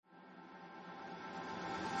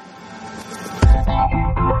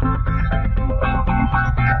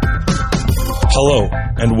Hello,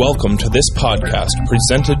 and welcome to this podcast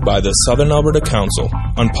presented by the Southern Alberta Council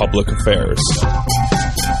on Public Affairs.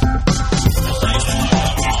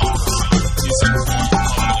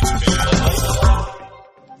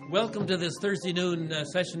 Welcome to this Thursday noon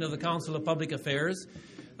session of the Council of Public Affairs.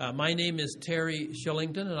 My name is Terry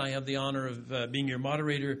Shillington, and I have the honor of being your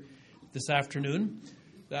moderator this afternoon.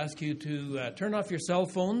 I ask you to turn off your cell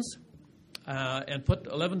phones and put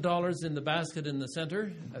 $11 in the basket in the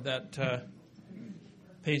center that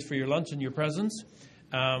pays for your lunch and your presents.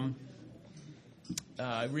 I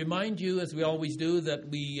remind you, as we always do, that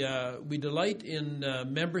we delight in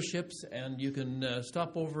memberships, and you can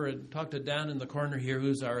stop over and talk to Dan in the corner here,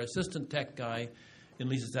 who's our assistant tech guy in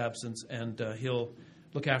Lisa's absence, and he'll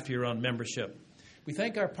look after your own membership. We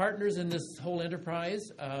thank our partners in this whole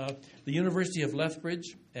enterprise, the University of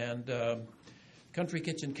Lethbridge and Country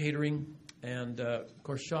Kitchen Catering, and, of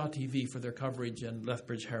course, Shaw TV for their coverage, and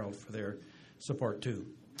Lethbridge Herald for their support, too.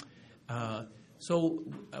 So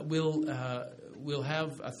we'll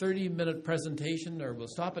have a 30-minute presentation, or we'll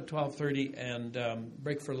stop at 12:30 and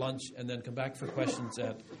break for lunch, and then come back for questions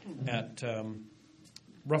at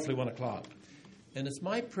roughly 1 o'clock. And it's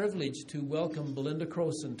my privilege to welcome Belinda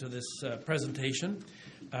Crowson to this presentation.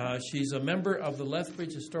 She's a member of the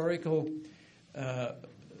Lethbridge Historical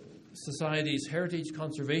Society's Heritage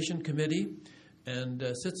Conservation Committee and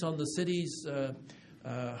sits on the city's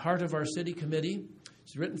Heart of Our City Committee.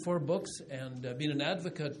 She's written 4 books and been an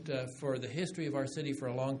advocate for the history of our city for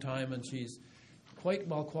a long time, and she's quite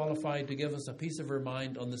well qualified to give us a piece of her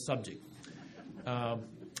mind on the subject,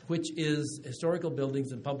 which is historical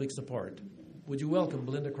buildings and public support. Would you welcome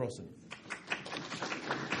Belinda Crowson?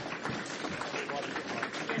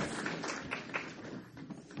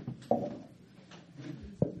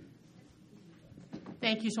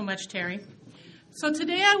 Thank you so much, Terry. So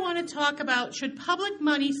today I want to talk about, should public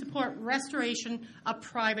money support restoration of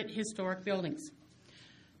private historic buildings?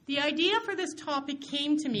 The idea for this topic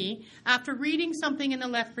came to me after reading something in the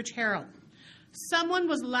Lethbridge Herald. Someone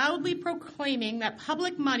was loudly proclaiming that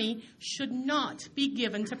public money should not be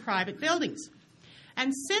given to private buildings.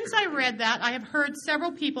 And since I read that, I have heard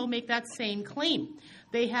several people make that same claim.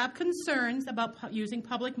 They have concerns about using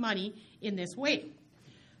public money in this way.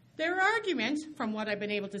 Their argument, from what I've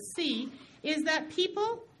been able to see, is that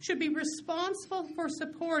people should be responsible for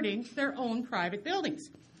supporting their own private buildings.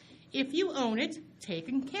 If you own it, take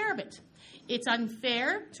care of it. It's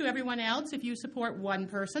unfair to everyone else if you support one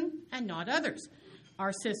person and not others.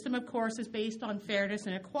 Our system, of course, is based on fairness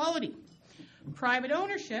and equality. Private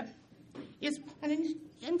ownership is an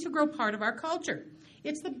integral part of our culture.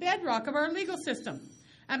 It's the bedrock of our legal system.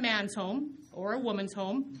 A man's home or a woman's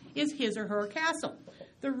home is his or her castle.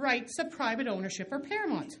 The rights of private ownership are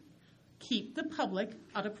paramount. Keep the public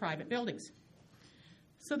out of private buildings.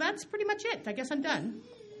 So that's pretty much it. I guess I'm done.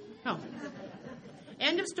 Oh.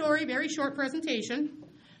 End of story, very short presentation.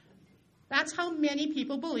 That's how many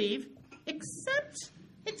people believe, except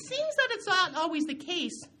it seems that it's not always the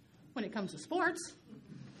case when it comes to sports.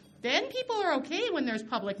 Then people are okay when there's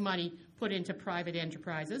public money put into private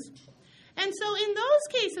enterprises. And so in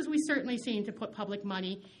those cases, we certainly seem to put public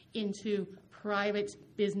money into private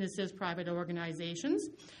businesses, private organizations.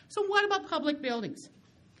 So what about public buildings?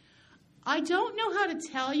 I don't know how to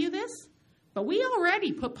tell you this, but we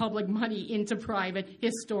already put public money into private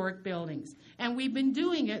historic buildings, and we've been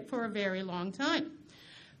doing it for a very long time.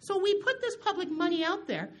 So we put this public money out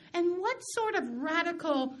there, and what sort of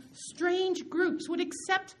radical, strange groups would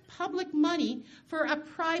accept public money for a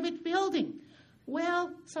private building?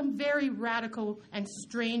 Well, some very radical and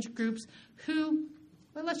strange groups who,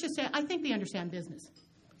 well, let's just say, I think they understand business.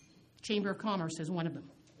 Chamber of Commerce is one of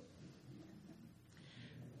them.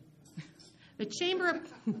 The Chamber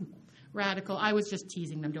of... Radical, I was just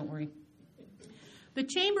teasing them, don't worry. The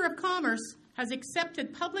Chamber of Commerce has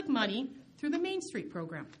accepted public money through the Main Street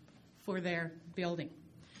program for their building.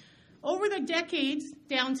 Over the decades,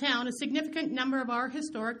 downtown, a significant number of our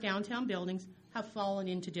historic downtown buildings have fallen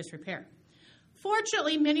into disrepair.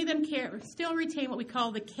 Fortunately, many of them still retain what we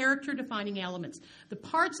call the character-defining elements, the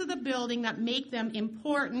parts of the building that make them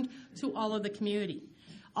important to all of the community.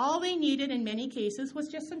 All they needed in many cases was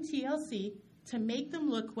just some TLC to make them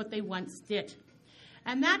look what they once did.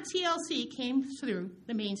 And that TLC came through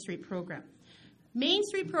the Main Street program. Main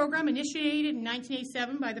Street program, initiated in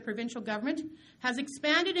 1987 by the provincial government, has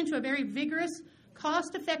expanded into a very vigorous,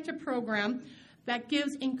 cost-effective program that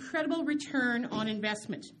gives incredible return on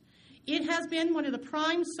investment. It has been one of the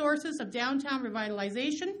prime sources of downtown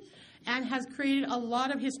revitalization and has created a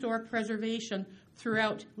lot of historic preservation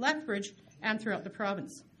throughout Lethbridge and throughout the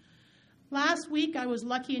province. Last week, I was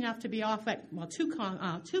lucky enough to be off at, well,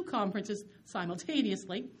 two conferences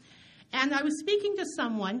simultaneously, and I was speaking to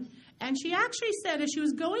someone, and she actually said as she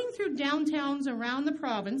was going through downtowns around the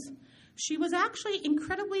province, she was actually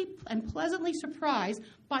incredibly and pleasantly surprised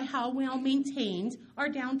by how well maintained our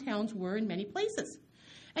downtowns were in many places.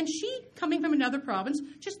 And she, coming from another province,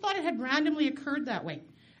 just thought it had randomly occurred that way.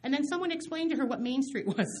 And then someone explained to her what Main Street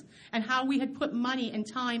was and how we had put money and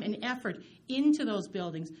time and effort into those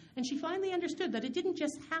buildings. And she finally understood that it didn't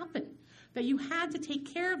just happen, that you had to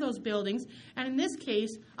take care of those buildings. And in this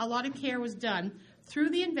case, a lot of care was done through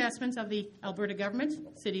the investments of the Alberta government,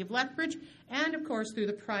 City of Lethbridge, and, of course, through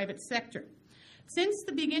the private sector. Since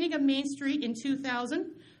the beginning of Main Street in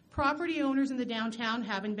 2000, property owners in the downtown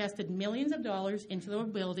have invested millions of dollars into those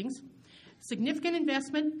buildings. Significant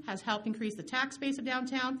investment has helped increase the tax base of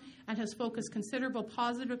downtown and has focused considerable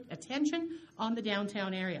positive attention on the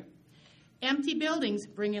downtown area. Empty buildings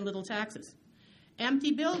bring in little taxes.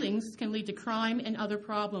 Empty buildings can lead to crime and other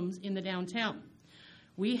problems in the downtown.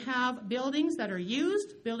 We have buildings that are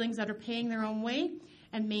used, buildings that are paying their own way,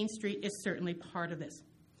 and Main Street is certainly part of this.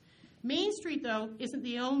 Main Street, though, isn't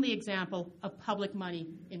the only example of public money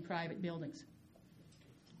in private buildings.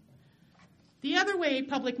 The other way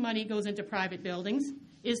public money goes into private buildings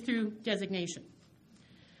is through designation.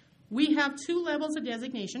 We have two levels of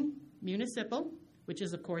designation: municipal, which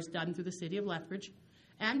is, of course, done through the City of Lethbridge,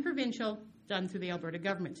 and provincial, done through the Alberta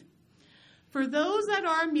government. For those that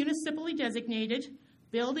are municipally designated,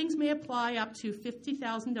 buildings may apply up to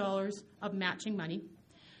 $50,000 of matching money.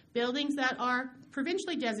 Buildings that are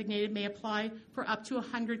provincially designated may apply for up to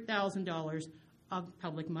 $100,000 of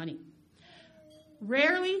public money.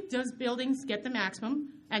 Rarely does buildings get the maximum,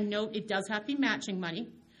 and note it does have to be matching money,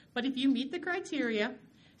 but if you meet the criteria,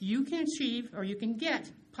 you can achieve or you can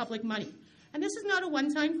get public money. And this is not a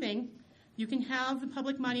one-time thing. You can have the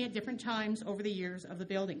public money at different times over the years of the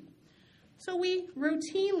building. So we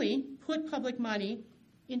routinely put public money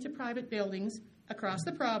into private buildings across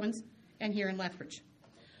the province and here in Lethbridge.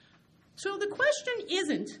 So the question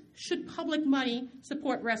isn't, should public money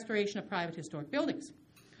support restoration of private historic buildings?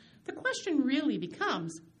 The question really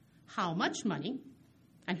becomes, how much money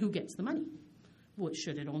and who gets the money?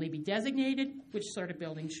 Should it only be designated? Which sort of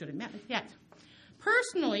buildings should it get?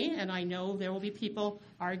 Personally, and I know there will be people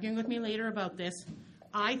arguing with me later about this,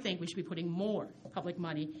 I think we should be putting more public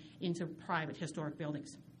money into private historic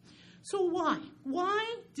buildings. So why?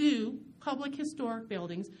 Why do public historic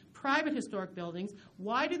buildings, private historic buildings,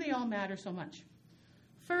 why do they all matter so much?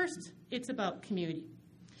 First, it's about community.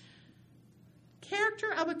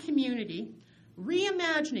 Character of a community,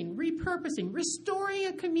 reimagining, repurposing, restoring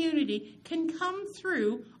a community can come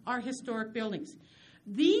through our historic buildings.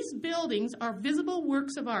 These buildings are visible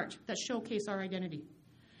works of art that showcase our identity.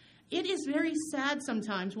 It is very sad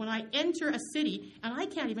sometimes when I enter a city and I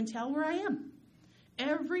can't even tell where I am.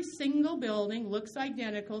 Every single building looks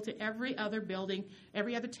identical to every other building,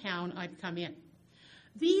 every other town I've come in.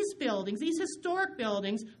 These buildings, these historic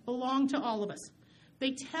buildings, belong to all of us.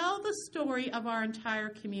 They tell the story of our entire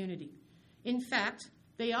community. In fact,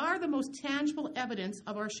 they are the most tangible evidence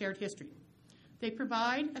of our shared history. They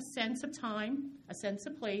provide a sense of time, a sense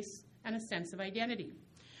of place, and a sense of identity.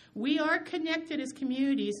 We are connected as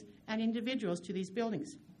communities and individuals to these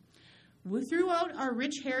buildings. Throughout our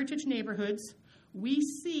rich heritage neighborhoods, we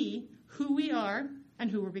see who we are and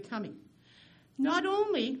who we're becoming. Not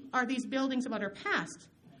only are these buildings about our past,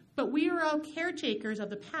 but we are all caretakers of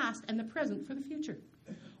the past and the present for the future.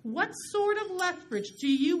 What sort of Lethbridge do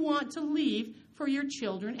you want to leave for your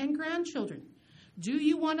children and grandchildren? Do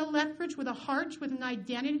you want a Lethbridge with a heart, with an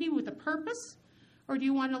identity, with a purpose? Or do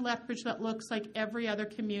you want a Lethbridge that looks like every other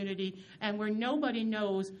community and where nobody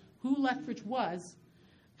knows who Lethbridge was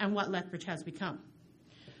and what Lethbridge has become?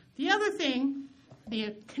 The other thing,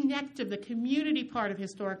 the connective, the community part of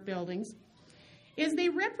historic buildings, is they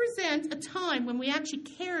represent a time when we actually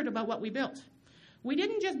cared about what we built. We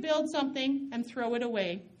didn't just build something and throw it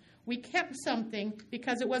away. We kept something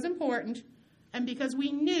because it was important and because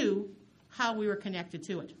we knew how we were connected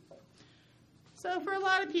to it. So for a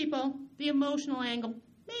lot of people, the emotional angle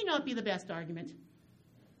may not be the best argument.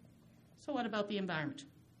 So what about the environment?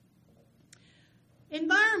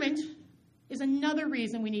 Environment is another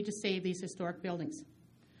reason we need to save these historic buildings.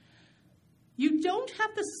 You don't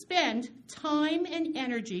have to spend time and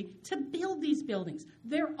energy to build these buildings.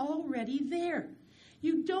 They're already there.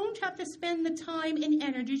 You don't have to spend the time and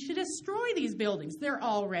energy to destroy these buildings. They're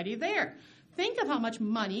already there. Think of how much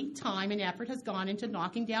money, time, and effort has gone into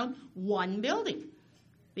knocking down one building.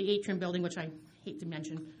 The atrium building, which I hate to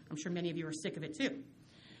mention. I'm sure many of you are sick of it too.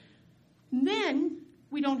 And then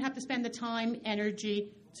we don't have to spend the time, energy,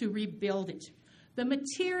 to rebuild it. The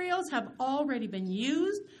materials have already been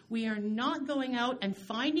used. We are not going out and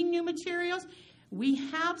finding new materials. We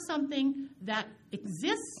have something that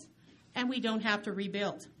exists, and we don't have to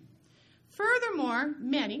rebuild. Furthermore,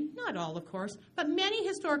 many, not all of course, but many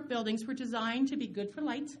historic buildings were designed to be good for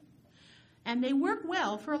light, and they work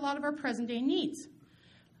well for a lot of our present-day needs.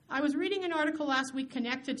 I was reading an article last week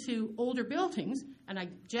connected to older buildings, and I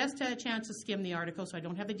just had a chance to skim the article, so I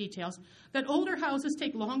don't have the details, that older houses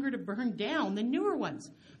take longer to burn down than newer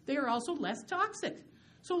ones. They are also less toxic.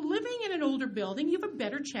 So living in an older building, you have a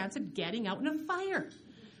better chance of getting out in a fire.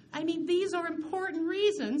 I mean, these are important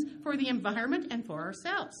reasons for the environment and for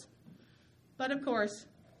ourselves. But of course,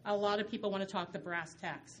 a lot of people want to talk the brass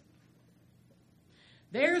tacks.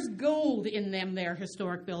 There's gold in them there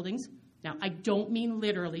historic buildings. Now, I don't mean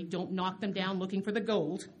literally, don't knock them down looking for the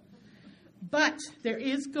gold, but there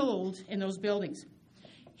is gold in those buildings.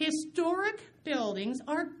 Historic buildings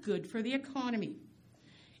are good for the economy.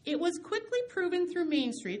 It was quickly proven through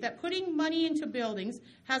Main Street that putting money into buildings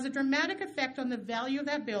has a dramatic effect on the value of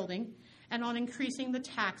that building and on increasing the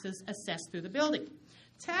taxes assessed through the building.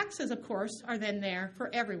 Taxes, of course, are then there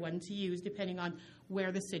for everyone to use depending on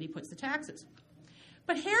where the city puts the taxes.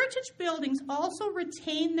 But heritage buildings also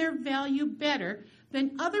retain their value better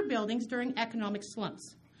than other buildings during economic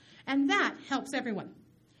slumps, and that helps everyone.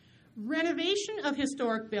 Renovation of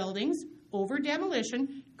historic buildings over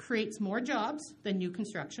demolition creates more jobs than new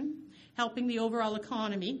construction, helping the overall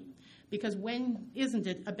economy, because when isn't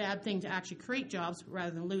it a bad thing to actually create jobs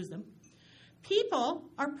rather than lose them? People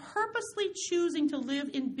are purposely choosing to live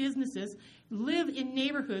in businesses, live in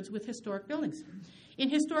neighborhoods with historic buildings. In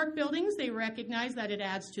historic buildings, they recognize that it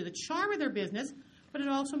adds to the charm of their business, but it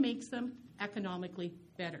also makes them economically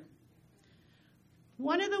better.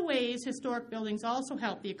 One of the ways historic buildings also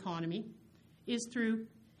help the economy is through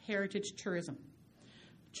heritage tourism.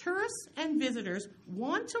 Tourists and visitors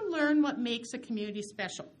want to learn what makes a community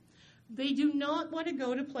special. They do not want to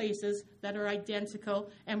go to places that are identical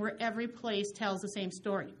and where every place tells the same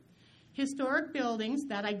story. Historic buildings,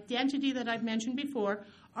 that identity that I've mentioned before,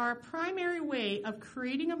 are a primary way of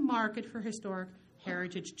creating a market for historic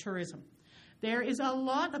heritage tourism. There is a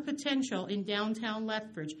lot of potential in downtown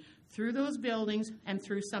Lethbridge through those buildings and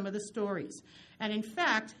through some of the stories. And in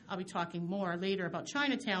fact, I'll be talking more later about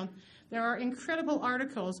Chinatown. There are incredible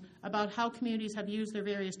articles about how communities have used their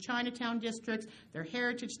various Chinatown districts, their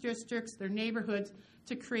heritage districts, their neighborhoods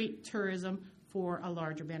to create tourism for a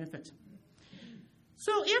larger benefit.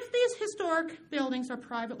 So if these historic buildings are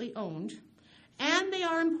privately owned and they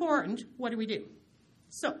are important, what do?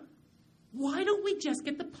 So why don't we just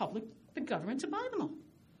get the government to buy them all,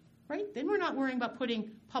 right? Then we're not worrying about putting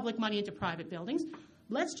public money into private buildings.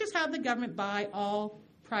 Let's just have the government buy all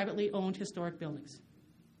privately owned historic buildings.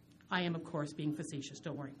 I am, of course, being facetious,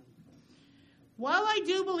 don't worry. While I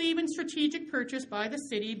do believe in strategic purchase by the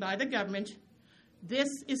city, by the government, this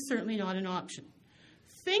is certainly not an option.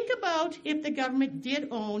 Think about if the government did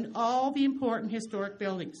own all the important historic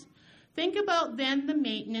buildings. Think about then the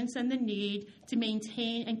maintenance and the need to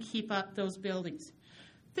maintain and keep up those buildings.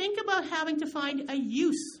 Think about having to find a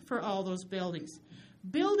use for all those buildings.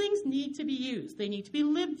 Buildings need to be used. They need to be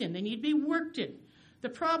lived in. They need to be worked in. The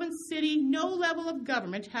province, city, no level of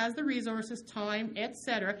government has the resources, time,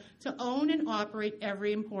 etc., to own and operate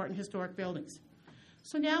every important historic buildings.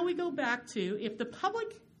 So now we go back to, if the public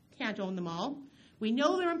can't own them all, we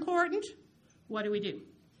know they're important, what do?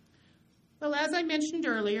 Well, as I mentioned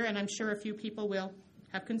earlier, and I'm sure a few people will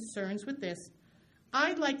have concerns with this,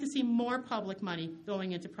 I'd like to see more public money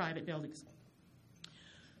going into private buildings.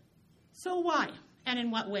 So why, and in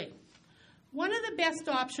what way? One of the best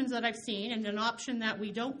options that I've seen, and an option that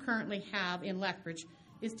we don't currently have in Lethbridge,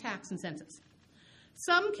 is tax incentives.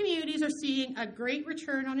 Some communities are seeing a great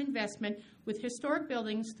return on investment with historic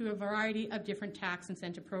buildings through a variety of different tax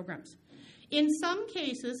incentive programs. In some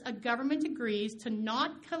cases, a government agrees to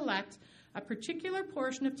not collect a particular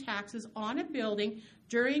portion of taxes on a building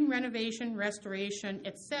during renovation, restoration,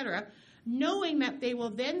 etc., knowing that they will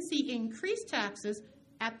then see increased taxes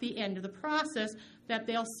at the end of the process, that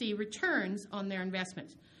they'll see returns on their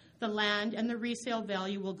investment. The land and the resale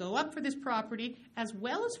value will go up for this property, as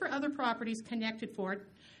well as for other properties connected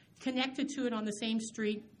to it on the same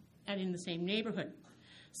street and in the same neighborhood.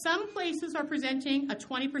 Some places are presenting a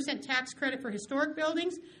 20% tax credit for historic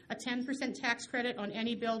buildings, a 10% tax credit on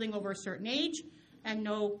any building over a certain age, and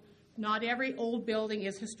no, not every old building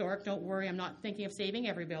is historic. Don't worry, I'm not thinking of saving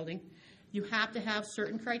every building. You have to have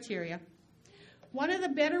certain criteria. One of the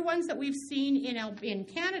better ones that we've seen in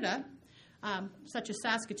Canada, such as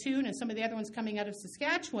Saskatoon and some of the other ones coming out of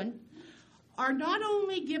Saskatchewan, are not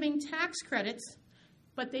only giving tax credits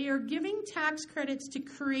but they are giving tax credits to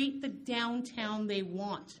create the downtown they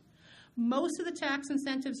want. Most of the tax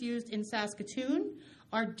incentives used in Saskatoon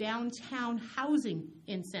are downtown housing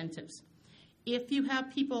incentives. If you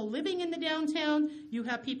have people living in the downtown, you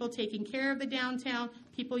have people taking care of the downtown,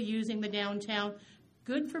 people using the downtown.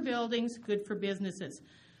 Good for buildings, good for businesses.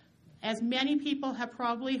 As many people have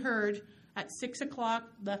probably heard, at 6 o'clock,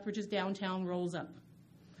 Lethbridge's downtown rolls up.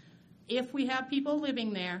 If we have people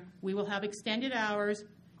living there, we will have extended hours,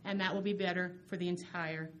 and that will be better for the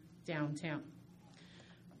entire downtown.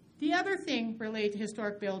 The other thing related to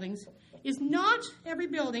historic buildings is not every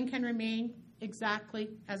building can remain exactly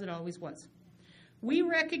as it always was. We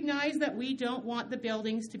recognize that we don't want the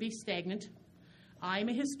buildings to be stagnant. I'm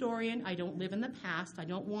a historian. I don't live in the past. I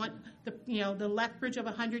don't want the Lethbridge of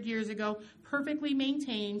 100 years ago perfectly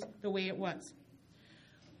maintained the way it was.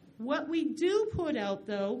 What we do put out,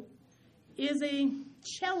 though, is a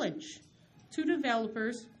challenge to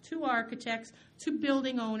developers, to architects, to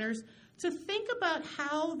building owners, to think about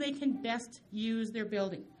how they can best use their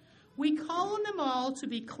building. We call on them all to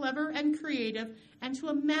be clever and creative and to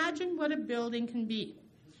imagine what a building can be.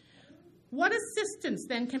 What assistance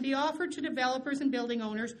then can be offered to developers and building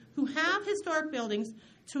owners who have historic buildings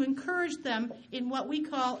to encourage them in what we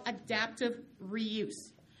call adaptive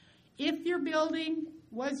reuse? If your building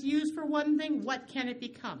was used for one thing, what can it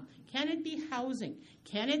become? Can it be housing?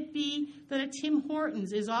 Can it be that a Tim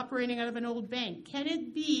Hortons is operating out of an old bank? Can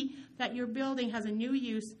it be that your building has a new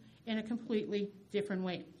use in a completely different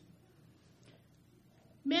way?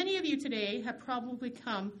 Many of you today have probably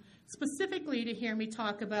come specifically to hear me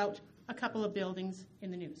talk about a couple of buildings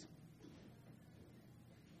in the news.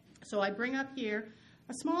 So I bring up here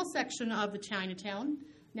a small section of the Chinatown,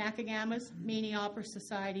 Nakagamas, Manie Opera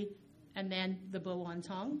Society, and then the Beau on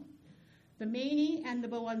Tong. The Manie and the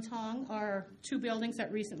Beau on Tong are two buildings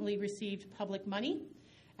that recently received public money,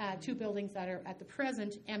 two buildings that are at the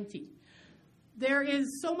present empty. There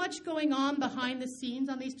is so much going on behind the scenes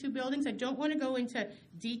on these two buildings. I don't want to go into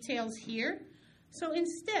details here. So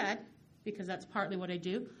instead, because that's partly what I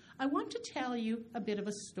do, I want to tell you a bit of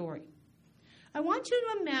a story. I want you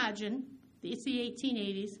to imagine it's the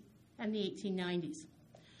 1880s and the 1890s.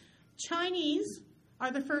 Chinese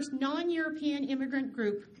are the first non-European immigrant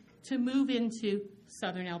group to move into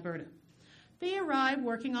southern Alberta. They arrive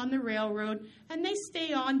working on the railroad, and they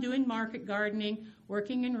stay on doing market gardening,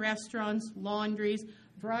 working in restaurants, laundries,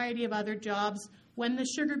 variety of other jobs. When the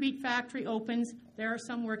sugar beet factory opens, there are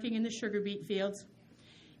some working in the sugar beet fields.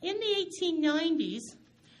 In the 1890s,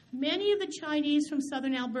 many of the Chinese from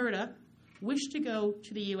southern Alberta wish to go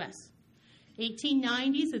to the U.S.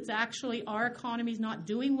 1890s, it's actually our economy is not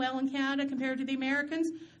doing well in Canada compared to the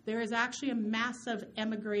Americans. There is actually a massive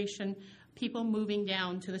emigration, people moving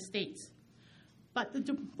down to the States. But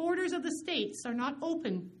the borders of the States are not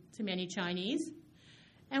open to many Chinese.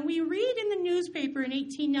 And we read in the newspaper in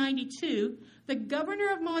 1892, the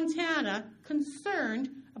governor of Montana concerned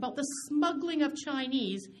about the smuggling of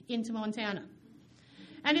Chinese into Montana.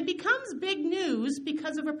 And it becomes big news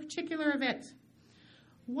because of a particular event.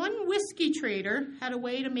 One whiskey trader had a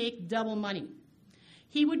way to make double money.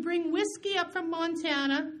 He would bring whiskey up from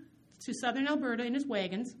Montana to southern Alberta in his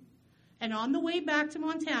wagons, and on the way back to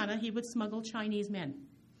Montana, he would smuggle Chinese men,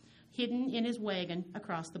 hidden in his wagon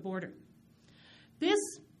across the border. This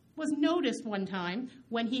was noticed one time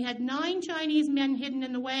when he had 9 Chinese men hidden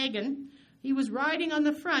in the wagon. He was riding on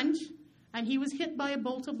the front, and he was hit by a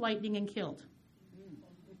bolt of lightning and killed.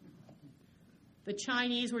 The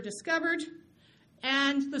Chinese were discovered,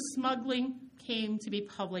 and the smuggling came to be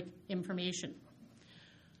public information.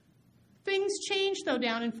 Things changed, though,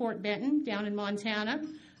 down in Fort Benton, down in Montana.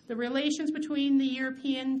 The relations between the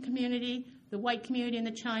European community, the white community, and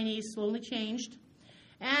the Chinese slowly changed.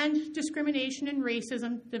 And discrimination and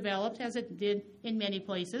racism developed, as it did in many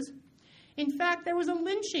places. In fact, there was a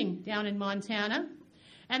lynching down in Montana.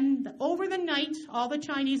 And over the night, all the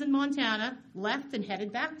Chinese in Montana left and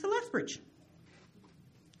headed back to Lethbridge.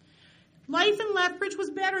 Life in Lethbridge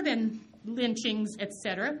was better than lynchings,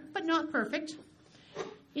 etc., but not perfect.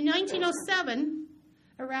 In 1907,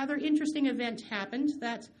 a rather interesting event happened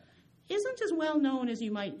that isn't as well known as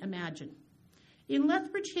you might imagine. In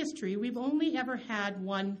Lethbridge history, we've only ever had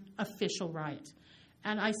one official riot.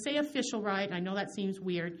 And I say official riot, I know that seems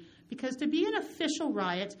weird, because to be an official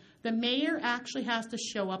riot, the mayor actually has to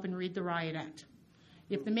show up and read the riot act.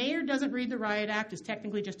 If the mayor doesn't read the riot act, it's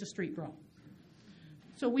technically just a street brawl.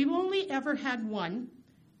 So we've only ever had one,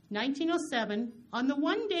 1907, on the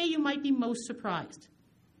one day you might be most surprised,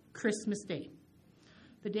 Christmas Day.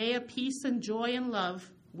 The day of peace and joy and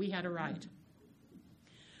love, we had a riot.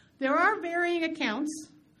 There are varying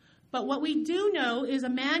accounts, But what we do know is a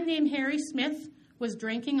man named Harry Smith was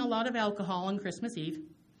drinking a lot of alcohol on Christmas Eve,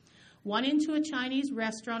 went into a Chinese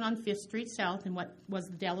restaurant on 5th Street South in what was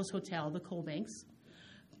the Delos Hotel, the Colbanks,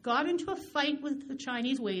 got into a fight with the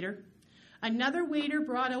Chinese waiter. Another waiter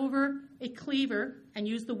brought over a cleaver and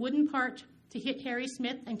used the wooden part to hit Harry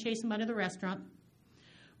Smith and chase him out of the restaurant.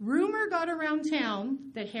 Rumor got around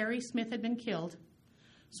town that Harry Smith had been killed.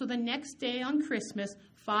 So the next day on Christmas,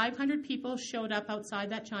 500 people showed up outside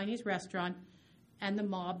that Chinese restaurant, and the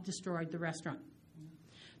mob destroyed the restaurant.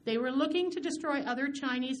 They were looking to destroy other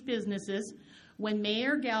Chinese businesses when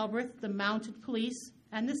Mayor Galbraith, the mounted police,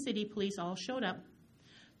 and the city police all showed up.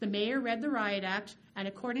 The mayor read the riot act, and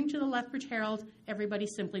according to the Lethbridge Herald, everybody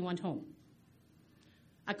simply went home.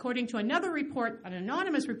 According to another report, an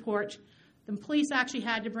anonymous report, the police actually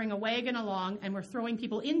had to bring a wagon along and were throwing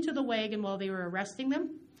people into the wagon while they were arresting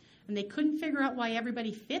them. And they couldn't figure out why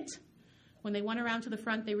everybody fit. When they went around to the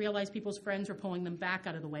front, they realized people's friends were pulling them back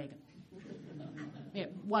out of the wagon.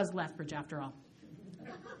 It was Lethbridge, after all.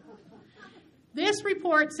 This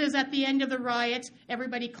report says at the end of the riot,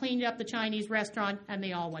 everybody cleaned up the Chinese restaurant and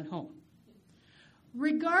they all went home.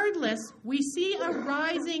 Regardless, we see a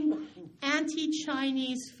rising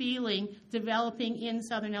anti-Chinese feeling developing in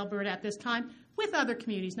southern Alberta at this time with other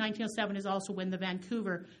communities. 1907 is also when the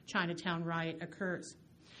Vancouver Chinatown riot occurs.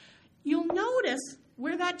 You'll notice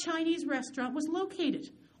where that Chinese restaurant was located,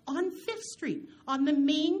 on 5th Street, on the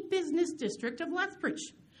main business district of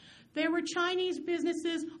Lethbridge. There were Chinese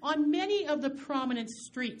businesses on many of the prominent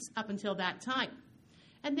streets up until that time.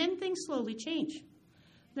 And then things slowly change.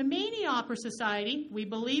 The Manie Opera Society, we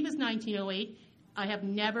believe, is 1908. I have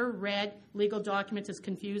never read legal documents as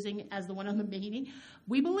confusing as the one on the Manie.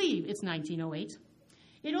 We believe it's 1908.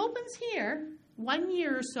 It opens here 1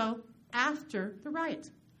 year or so after the riot.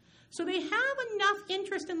 So they have enough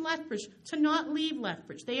interest in Lethbridge to not leave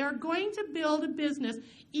Lethbridge. They are going to build a business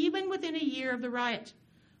even within a year of the riot.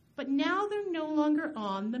 But now they're no longer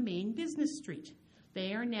on the main business street.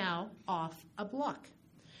 They are now off a block.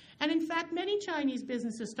 And in fact, many Chinese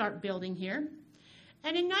businesses start building here.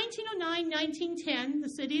 And in 1909-1910, the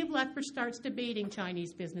city of Lethbridge starts debating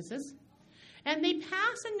Chinese businesses. And they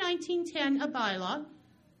pass in 1910 a bylaw,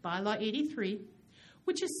 Bylaw 83,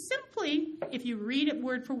 which is simply, if you read it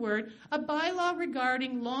word for word, a bylaw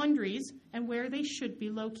regarding laundries and where they should be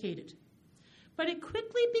located. But it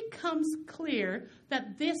quickly becomes clear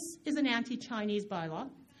that this is an anti-Chinese bylaw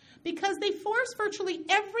because they force virtually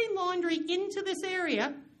every laundry into this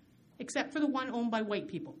area except for the one owned by white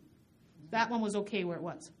people. That one was okay where it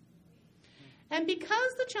was. And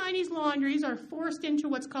because the Chinese laundries are forced into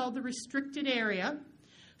what's called the restricted area,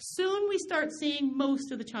 soon we start seeing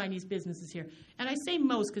most of the Chinese businesses here. And I say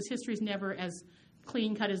most because history is never as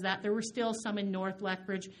clean-cut as that. There were still some in North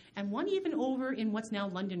Lethbridge and one even over in what's now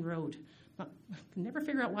London Road. I can never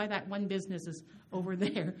figure out why that one business is over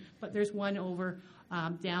there, but there's one over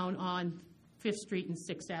down on 5th Street and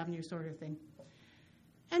 6th Avenue sort of thing.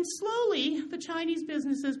 And slowly, the Chinese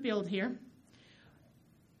businesses build here.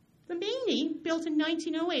 The Manie, built in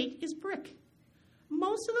 1908, is brick.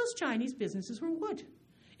 Most of those Chinese businesses were wood.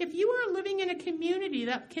 If you are living in a community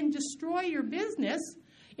that can destroy your business,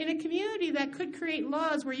 in a community that could create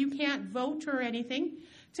laws where you can't vote or anything,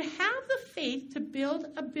 to have the faith to build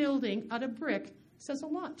a building out of brick says a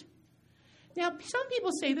lot. Now, some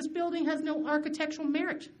people say this building has no architectural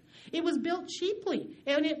merit. It was built cheaply,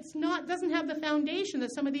 and doesn't have the foundation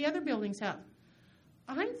that some of the other buildings have.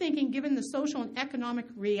 I'm thinking, given the social and economic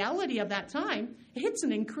reality of that time, it's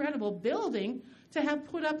an incredible building to have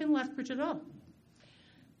put up in Lethbridge at all.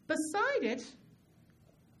 Beside it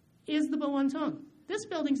is the Tong. This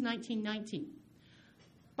building's 1919.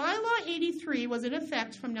 Bylaw 83 was in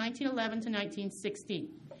effect from 1911 to 1916.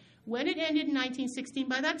 When it ended in 1916,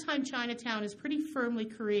 by that time Chinatown is pretty firmly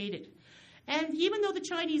created. And even though the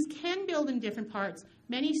Chinese can build in different parts,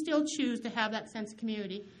 many still choose to have that sense of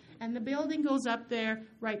community. And the building goes up there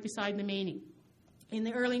right beside the Manie. In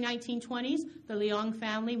the early 1920s, the Leong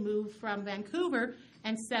family moved from Vancouver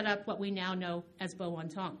and set up what we now know as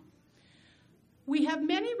Tong. We have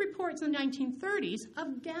many reports in the 1930s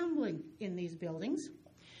of gambling in these buildings.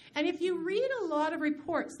 And if you read a lot of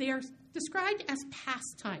reports, they are described as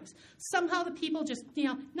pastimes. Somehow the people just,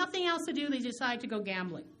 nothing else to do, they decide to go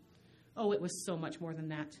gambling. Oh, it was so much more than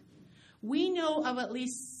that. We know of at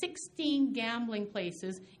least 16 gambling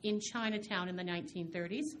places in Chinatown in the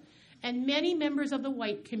 1930s, and many members of the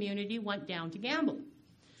white community went down to gamble.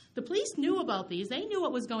 The police knew about these, they knew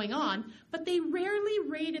what was going on, but they rarely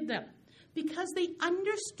raided them because they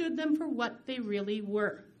understood them for what they really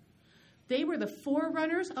were. They were the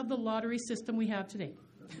forerunners of the lottery system we have today.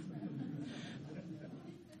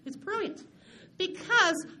 It's brilliant.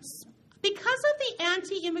 Because of the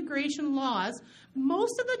anti-immigration laws,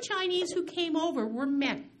 most of the Chinese who came over were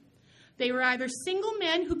men. They were either single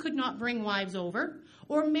men who could not bring wives over,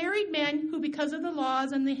 or married men who, because of the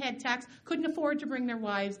laws and the head tax, couldn't afford to bring their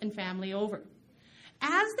wives and family over.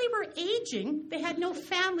 As they were aging, they had no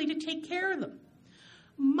family to take care of them.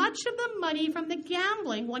 Much of the money from the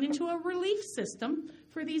gambling went into a relief system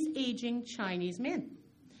for these aging Chinese men.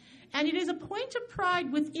 And it is a point of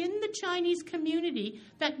pride within the Chinese community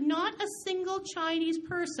that not a single Chinese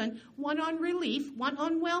person went on relief, went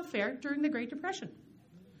on welfare during the Great Depression.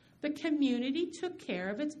 The community took care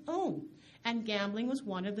of its own, and gambling was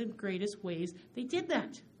one of the greatest ways they did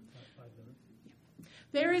that.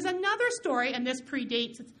 There is another story, and this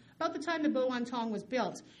predates, it's about the time the Tong was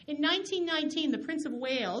built. In 1919, the Prince of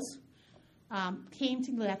Wales came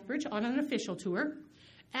to Lethbridge on an official tour,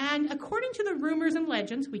 and according to the rumors and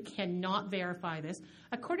legends, we cannot verify this,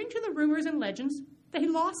 according to the rumors and legends, they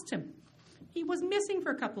lost him. He was missing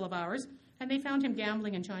for a couple of hours, and they found him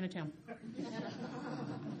gambling in Chinatown.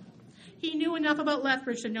 He knew enough about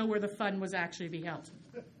Lethbridge to know where the fun was actually to be held.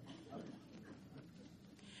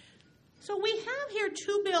 So we have here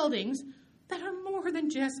two buildings that are more than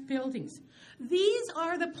just buildings. These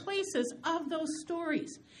are the places of those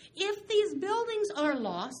stories. If these buildings are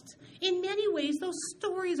lost, in many ways those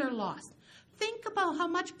stories are lost. Think about how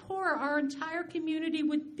much poorer our entire community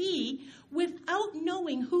would be without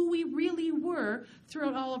knowing who we really were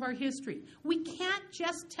throughout all of our history. We can't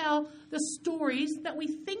just tell the stories that we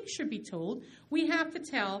think should be told. We have to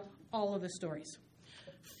tell all of the stories.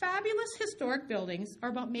 Fabulous historic buildings are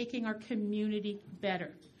about making our community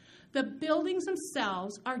better. The buildings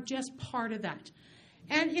themselves are just part of that.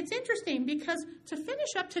 And it's interesting because to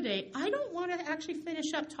finish up today, I don't want to actually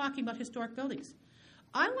finish up talking about historic buildings.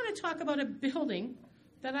 I want to talk about a building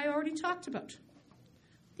that I already talked about,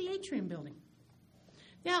 the atrium building.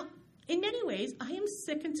 Now, in many ways, I am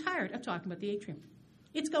sick and tired of talking about the atrium.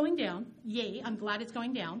 It's going down. Yay, I'm glad it's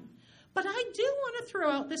going down. But I do want to throw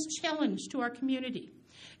out this challenge to our community.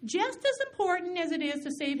 Just as important as it is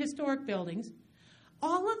to save historic buildings,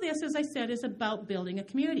 all of this, as I said, is about building a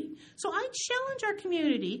community. So I challenge our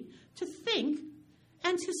community to think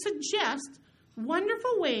and to suggest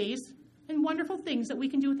wonderful ways and wonderful things that we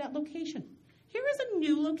can do with that location. Here is a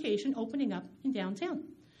new location opening up in downtown.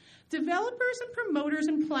 Developers and promoters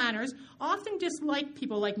and planners often dislike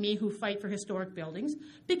people like me who fight for historic buildings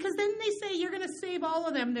because then they say, you're going to save all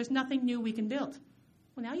of them, there's nothing new we can build.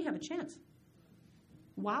 Well, now you have a chance.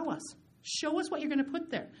 Wow us. Show us what you're going to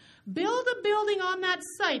put there. Build a building on that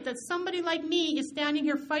site that somebody like me is standing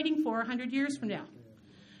here fighting for 100 years from now.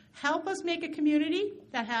 Help us make a community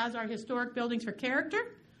that has our historic buildings for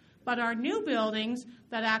character, but our new buildings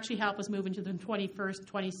that actually help us move into the 21st,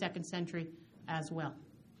 22nd century as well.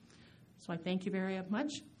 So I thank you very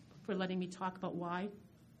much for letting me talk about why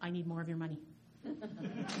I need more of your money.